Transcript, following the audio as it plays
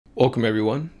Welcome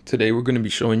everyone. Today we're going to be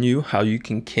showing you how you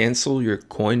can cancel your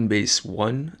Coinbase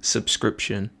One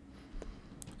subscription.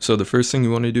 So the first thing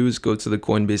you want to do is go to the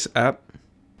Coinbase app.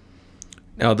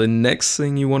 Now the next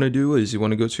thing you want to do is you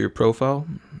want to go to your profile.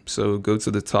 So go to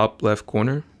the top left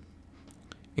corner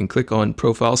and click on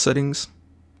profile settings.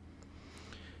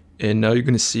 And now you're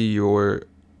going to see your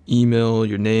email,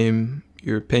 your name,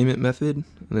 your payment method, and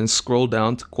then scroll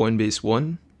down to Coinbase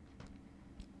One.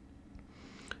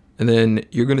 And then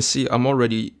you're going to see I'm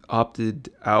already opted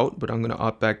out, but I'm going to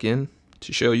opt back in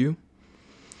to show you.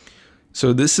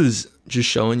 So this is just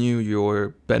showing you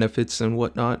your benefits and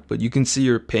whatnot, but you can see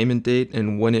your payment date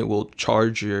and when it will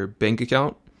charge your bank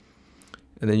account.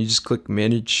 And then you just click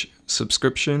manage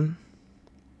subscription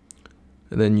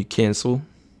and then you cancel.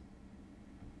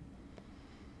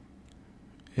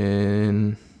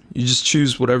 And you just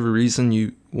choose whatever reason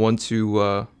you want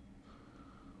to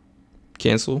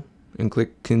cancel. And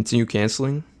click continue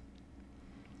canceling,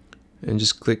 and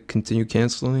just click continue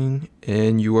canceling,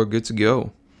 and you are good to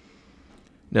go.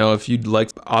 Now if you'd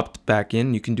like to opt back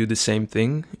in, you can do the same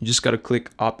thing. You just got to click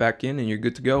opt back in and you're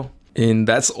good to go. And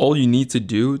that's all you need to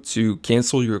do to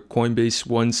cancel your Coinbase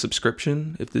One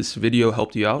subscription. If this video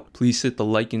helped you out, please hit the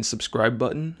like and subscribe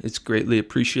button. It's greatly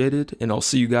appreciated, and I'll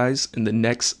see you guys in the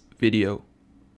next video.